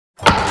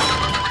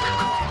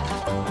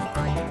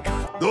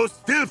Those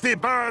filthy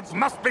birds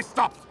must be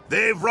stopped.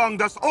 They've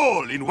wronged us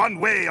all in one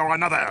way or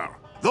another.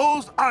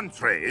 Those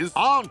entrees...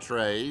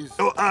 Entrees?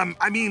 Oh,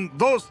 I mean,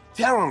 those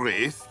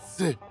terrorists...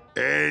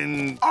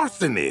 and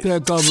arsonists... They're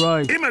gone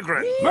right.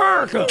 Immigrants...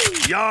 America!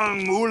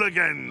 Young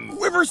hooligans...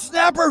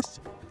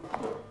 Whippersnappers!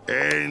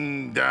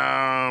 And,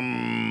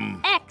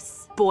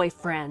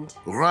 Ex-boyfriend.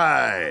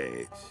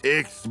 Right.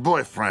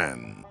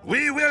 Ex-boyfriend.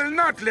 We will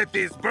not let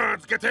these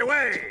birds get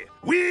away.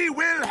 We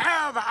will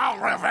have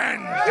our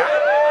revenge.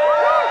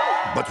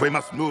 But we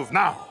must move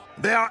now.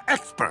 They are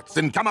experts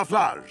in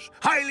camouflage,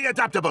 highly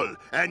adaptable,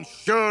 and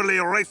surely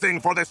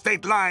racing for the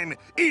state line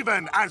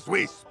even as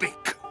we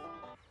speak.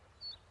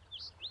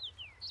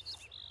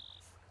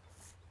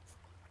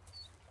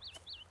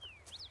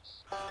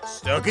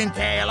 Stuck in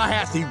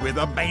Tallahassee with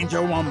a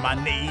banjo on my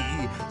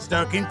knee.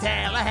 Stuck in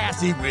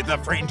Tallahassee with a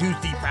friend who's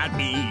deep fried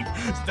meat.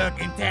 Stuck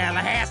in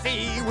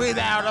Tallahassee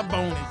without a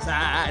bone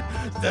inside.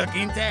 Stuck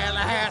in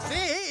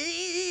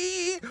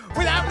Tallahassee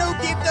without no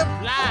gift to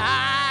fly.